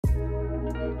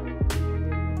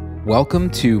Welcome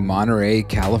to Monterey,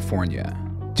 California.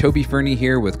 Toby Fernie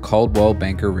here with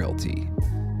Coldwellbanker Realty.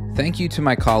 Thank you to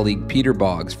my colleague Peter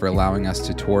Boggs for allowing us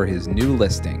to tour his new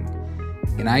listing.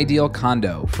 An ideal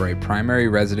condo for a primary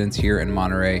residence here in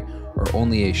Monterey, or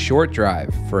only a short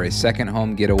drive for a second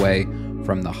home getaway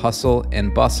from the hustle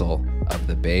and bustle of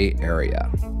the Bay Area.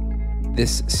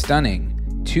 This stunning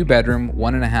 2-bedroom,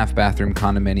 1.5 bathroom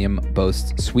condominium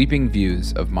boasts sweeping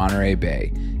views of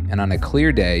Montereybay, and on a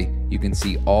clear day, you can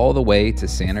see all the way to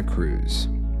Santa Cruz.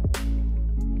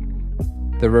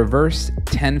 The reverse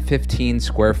 1015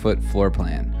 square foot floor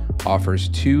plan offers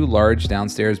 2 large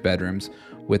downstairs bedrooms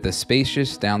with a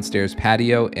spacious downstairs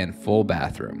patio and full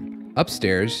bathroom.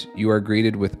 Upstairs, you are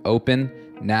greeted with open,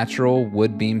 natural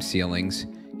wood beam ceilings,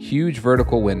 huge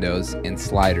vertical windows, and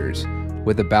sliders,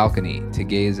 with a balcony to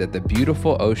gaze at the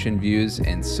beautiful ocean views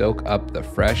and soak up the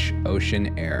fresh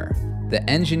ocean air. The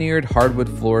engineered hardwood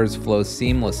floors flow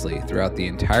seamlessly throughout the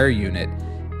entire unit,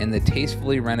 and the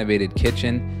tastefully renovated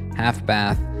kitchen, half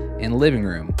bath, and living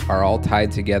room are all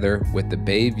tied together with the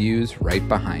bay views right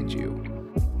behind you.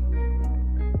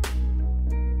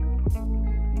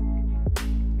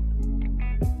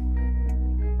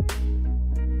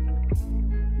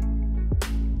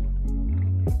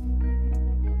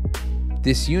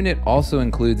 This unit also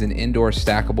includes an indoor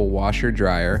stackable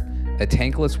washer-dryer, a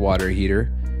tankless water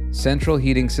heater, central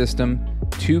heating system,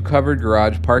 2 covered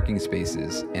garage parking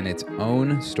spaces, and its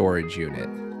own storage unit.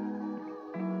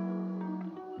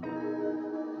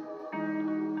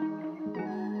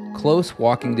 Close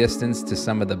walking distance to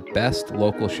some of the best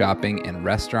local shopping and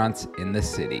restaurants in the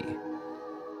city.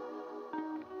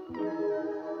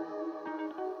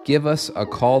 Give us a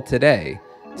call today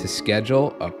to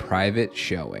schedule a private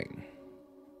showing.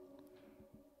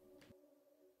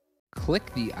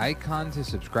 Click the icon to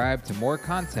subscribe to more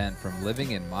content from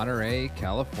living in Monterey,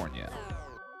 California.